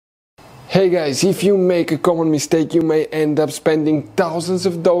Hey guys, if you make a common mistake, you may end up spending thousands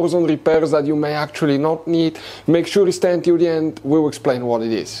of dollars on repairs that you may actually not need. Make sure you stay until the end, we'll explain what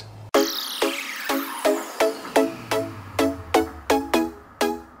it is.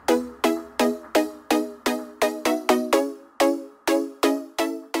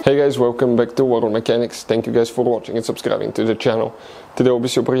 Hey guys, welcome back to World Mechanics. Thank you guys for watching and subscribing to the channel. Today will be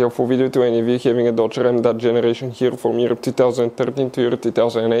super helpful video to any of you having a Dodge Ram that generation here from year 2013 to year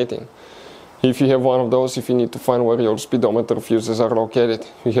 2018. If you have one of those, if you need to find where your speedometer fuses are located,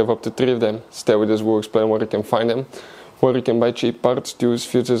 we have up to 3 of them. Stay with us, we'll explain where you can find them, where you can buy cheap parts, tools,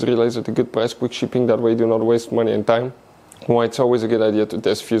 fuses, relays at a good price, quick shipping, that way you do not waste money and time, why it's always a good idea to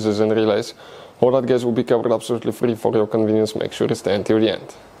test fuses and relays. All that guys will be covered absolutely free for your convenience. Make sure you stay until the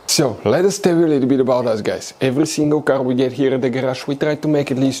end. So, let us tell you a little bit about us guys. Every single car we get here at the garage, we try to make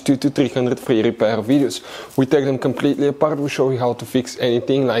at least 200 to 300 free repair videos. We take them completely apart, we show you how to fix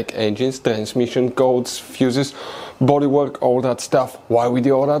anything like engines, transmission, codes, fuses, bodywork, all that stuff. Why we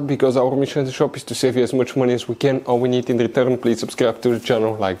do all that? Because our mission at the shop is to save you as much money as we can. All we need in return, please subscribe to the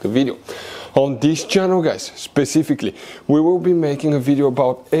channel, like the video. On this channel guys, specifically, we will be making a video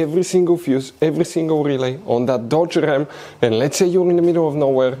about every single fuse, every single relay on that Dodge Ram. And let's say you're in the middle of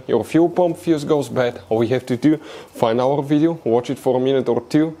nowhere, your fuel pump fuse goes bad, all we have to do, find our video, watch it for a minute or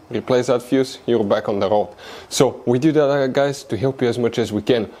two, replace that fuse, you're back on the road. So we do that guys to help you as much as we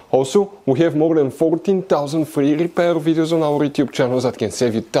can. Also, we have more than 14,000 free repair videos on our YouTube channels that can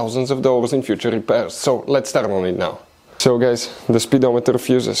save you thousands of dollars in future repairs. So let's start on it now. So guys, the speedometer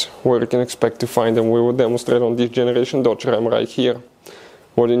fuses, where you can expect to find them, we will demonstrate on this generation Dodge Ram right here.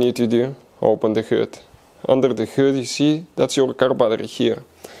 What you need to do, open the hood. Under the hood you see, that's your car battery here.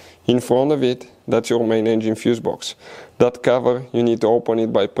 In front of it, that's your main engine fuse box. That cover, you need to open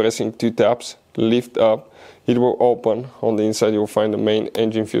it by pressing 2 taps, lift up, it will open. On the inside you'll find the main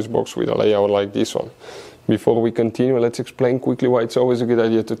engine fuse box with a layout like this one. Before we continue, let's explain quickly why it's always a good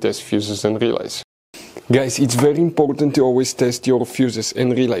idea to test fuses and relays. Guys, it's very important to always test your fuses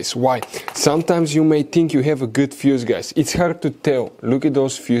and relays. Why? Sometimes you may think you have a good fuse, guys. It's hard to tell. Look at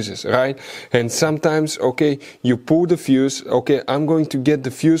those fuses, right? And sometimes, okay, you pull the fuse. Okay, I'm going to get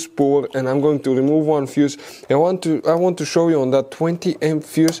the fuse puller and I'm going to remove one fuse. I want to show you on that 20 amp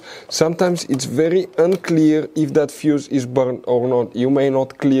fuse. Sometimes it's very unclear if that fuse is burned or not. You may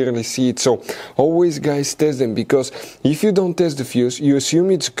not clearly see it. So always, guys, test them, because if you don't test the fuse, you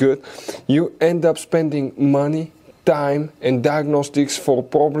assume it's good. You end up spending money, time and diagnostics for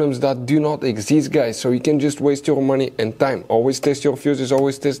problems that do not exist, guys. So you can just waste your money and time. Always test your fuses,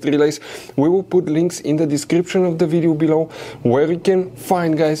 always test relays. We will put links in the description of the video below where you can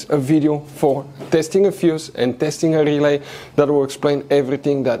find, guys, a video for testing a fuse and testing a relay that will explain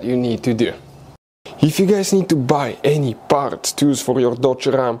everything that you need to do. If you guys need to buy any parts, tools for your Dodge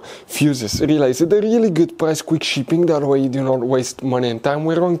Ram, fuses, relays at a really good price, quick shipping, that way you do not waste money and time,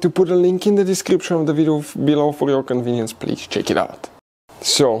 we're going to put a link in the description of the video below for your convenience. Please check it out.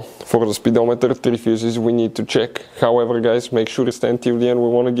 So, for the speedometer, 3 fuses we need to check. However guys, make sure to stay until the end. We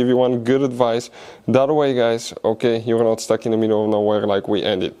want to give you one good advice. That way guys, okay, you're not stuck in the middle of nowhere like we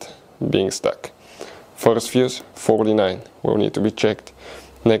ended being stuck. First fuse, 49, will need to be checked.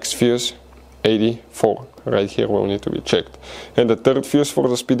 Next fuse, 84, right here will need to be checked. And the third fuse for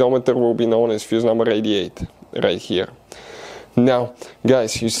the speedometer will be known as fuse number 88, right here. Now,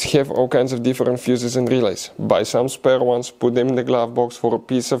 guys, you have all kinds of different fuses and relays. Buy some spare ones, put them in the glove box for a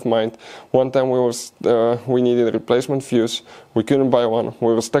peace of mind. One time we needed a replacement fuse, we couldn't buy one,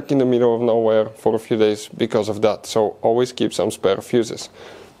 we were stuck in the middle of nowhere for a few days because of that. So always keep some spare fuses.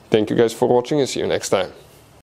 Thank you guys for watching and see you next time.